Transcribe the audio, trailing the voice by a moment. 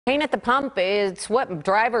Pain at the pump is what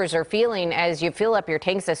drivers are feeling as you fill up your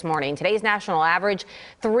tanks this morning. Today's national average,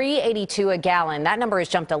 $3.82 a gallon. That number has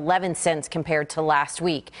jumped 11 cents compared to last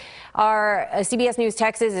week. Our CBS News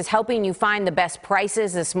Texas is helping you find the best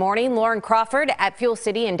prices this morning. Lauren Crawford at Fuel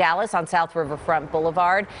City in Dallas on South Riverfront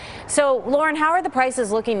Boulevard. So, Lauren, how are the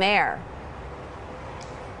prices looking there?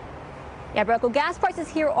 Yeah, Brooke, well, gas prices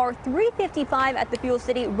here are $3.55 at the Fuel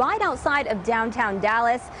City right outside of downtown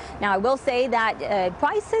Dallas. Now, I will say that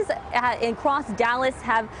prices across Dallas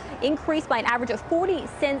have increased by an average of 40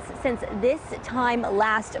 cents since this time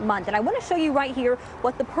last month. And I want to show you right here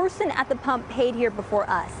what the person at the pump paid here before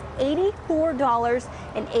us,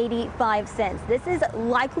 $84.85. This is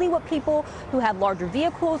likely what people who have larger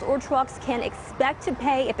vehicles or trucks can expect to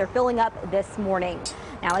pay if they're filling up this morning.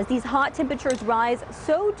 Now, as these hot temperatures rise,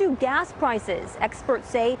 so do gas prices. Experts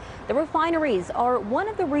say the refineries are one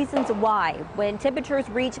of the reasons why. When temperatures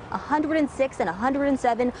reach 106 and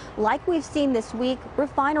 107, like we've seen this week,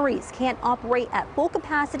 refineries can't operate at full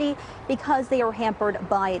capacity because they are hampered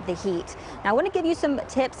by the heat. Now, I want to give you some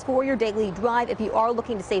tips for your daily drive if you are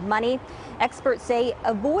looking to save money. Experts say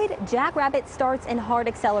avoid jackrabbit starts and hard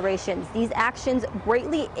accelerations. These actions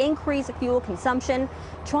greatly increase fuel consumption.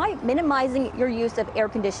 Try minimizing your use of air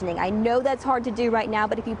conditioning. I know that's hard to do right now,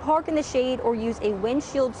 but if you park in the shade or use a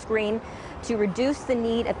windshield screen to reduce the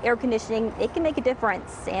need of air conditioning, it can make a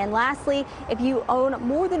difference. And lastly, if you own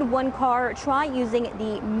more than one car, try using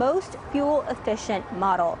the most fuel efficient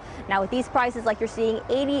model. Now, with these prices like you're seeing,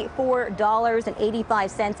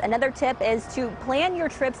 $84.85, another tip is to plan your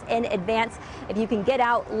trips in advance. If you can get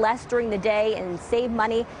out less during the day and save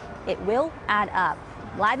money, it will add up.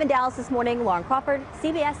 Live in Dallas this morning, Lauren Crawford,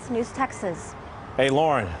 CBS News Texas. Hey,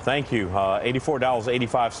 Lauren, thank you.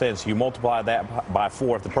 $84.85. You multiply that by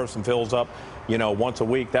 4. If the person fills up, once a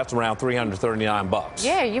week, that's around $339.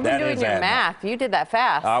 Yeah, you've been doing your math. You did that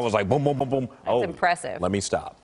fast. I was like, boom, boom, boom, boom. That's impressive. Let me stop.